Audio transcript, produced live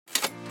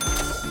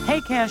Hey,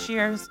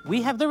 cashiers!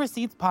 We Have the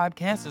Receipts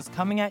podcast is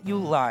coming at you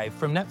live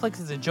from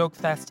Netflix's A Joke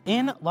Fest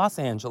in Los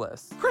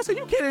Angeles. Chris, are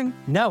you kidding?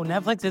 No,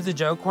 Netflix is a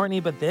joke, Courtney,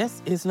 but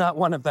this is not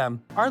one of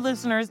them. Our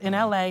listeners in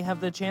LA have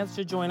the chance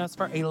to join us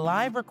for a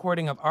live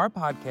recording of our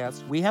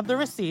podcast, We Have the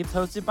Receipts,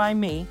 hosted by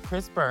me,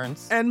 Chris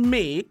Burns. And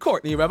me,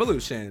 Courtney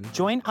Revolution.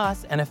 Join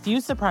us and a few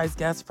surprise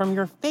guests from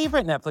your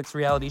favorite Netflix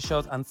reality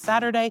shows on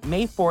Saturday,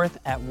 May 4th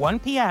at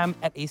 1 p.m.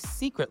 at a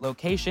secret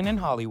location in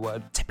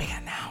Hollywood. To be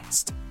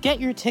announced. Get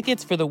your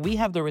tickets for the We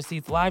Have the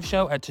Receipts live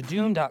show at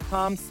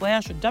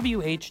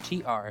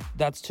tudum.com/WHTR.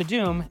 That's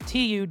Tudum,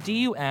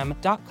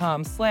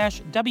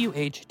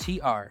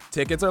 TUDUM.com/WHTR.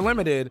 Tickets are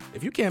limited.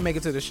 If you can't make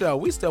it to the show,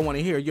 we still want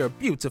to hear your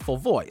beautiful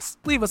voice.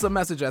 Leave us a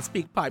message at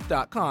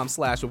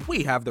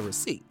speakpipe.com/We Have the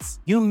Receipts.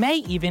 You may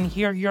even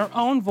hear your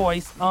own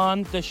voice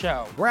on the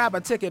show. Grab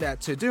a ticket at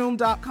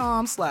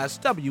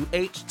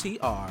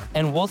tudum.com/WHTR.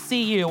 And we'll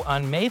see you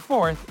on May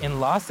 4th in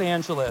Los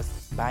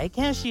Angeles. Bye,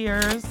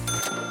 cashiers.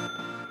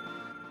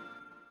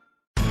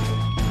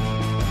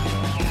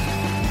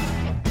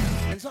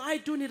 So I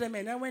do need a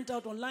man. I went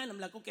out online. I'm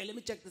like, okay, let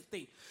me check this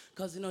thing.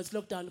 Because, it's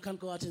lockdown. You can't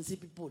go out and see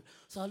people.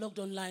 So I looked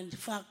online.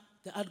 Fuck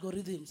the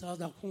algorithm. So I was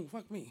like,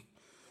 fuck me.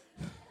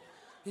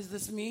 Is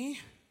this me?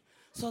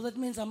 So that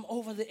means I'm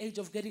over the age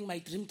of getting my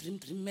dream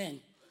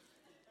man.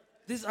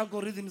 These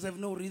algorithms have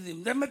no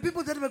rhythm. There are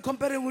people that were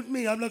comparing with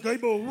me. I'm like, hey,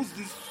 bo, who's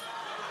this?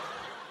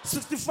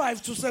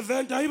 65 to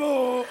 70, hey,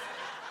 bo.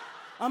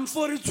 I'm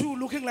 42,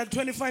 looking like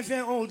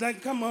 25-year-old.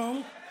 Like, come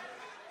on.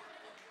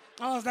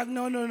 I was like,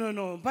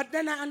 no. But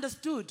then I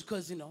understood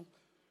because,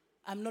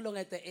 I'm no longer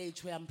at the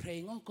age where I'm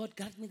praying, oh, God,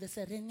 grant me the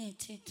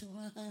serenity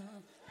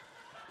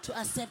to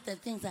accept the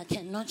things I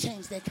cannot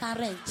change, the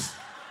courage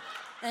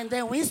and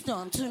the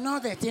wisdom to know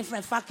the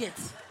different. Fuck it.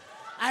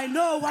 I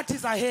know what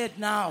is ahead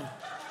now.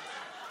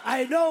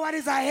 I know what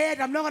is ahead.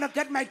 I'm not going to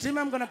get my dream.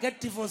 I'm going to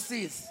get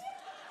divorcees.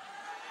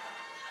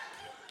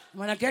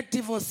 I'm going to get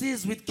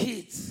divorcees with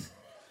kids.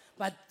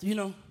 But,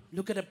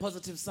 look at the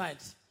positive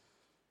side.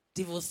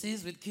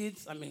 Divorcees with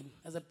kids,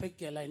 as a big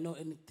girl, I know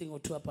anything or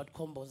two about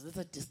combos. That's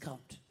a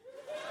discount.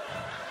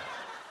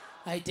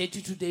 I date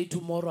you today,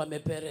 tomorrow I'm a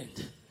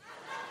parent.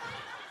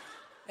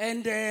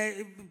 And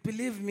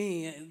believe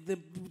me, the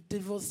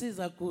divorcees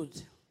are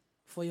good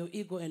for your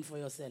ego and for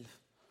yourself.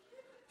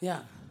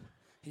 Yeah.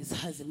 He's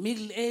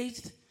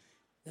middle-aged.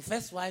 The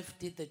first wife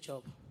did the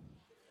job.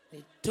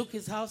 They took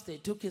his house, they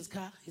took his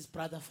car, his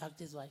brother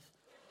fucked his wife.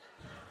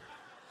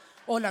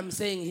 All I'm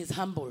saying, he's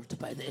humbled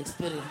by the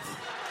experience.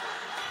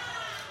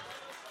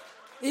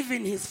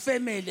 Even his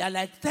family are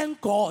like, thank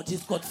God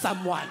he's got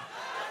someone.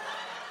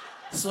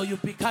 So you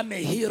become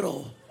a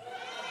hero.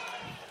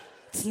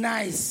 It's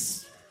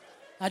nice.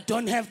 I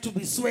don't have to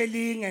be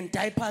swelling and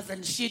diapers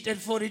and shit at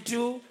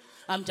 42.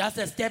 I'm just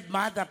a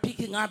stepmother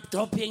picking up,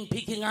 dropping,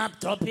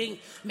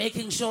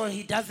 making sure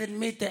he doesn't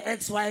meet the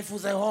ex-wife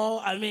who's a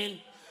whore.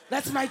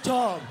 That's my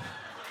job.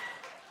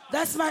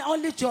 That's my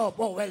only job.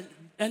 Oh, well,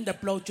 and the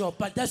blow job,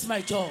 but that's my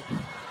job.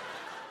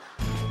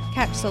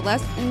 Catch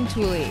Celeste and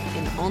Tully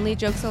in Only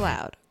Jokes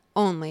Allowed,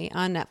 only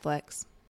on Netflix.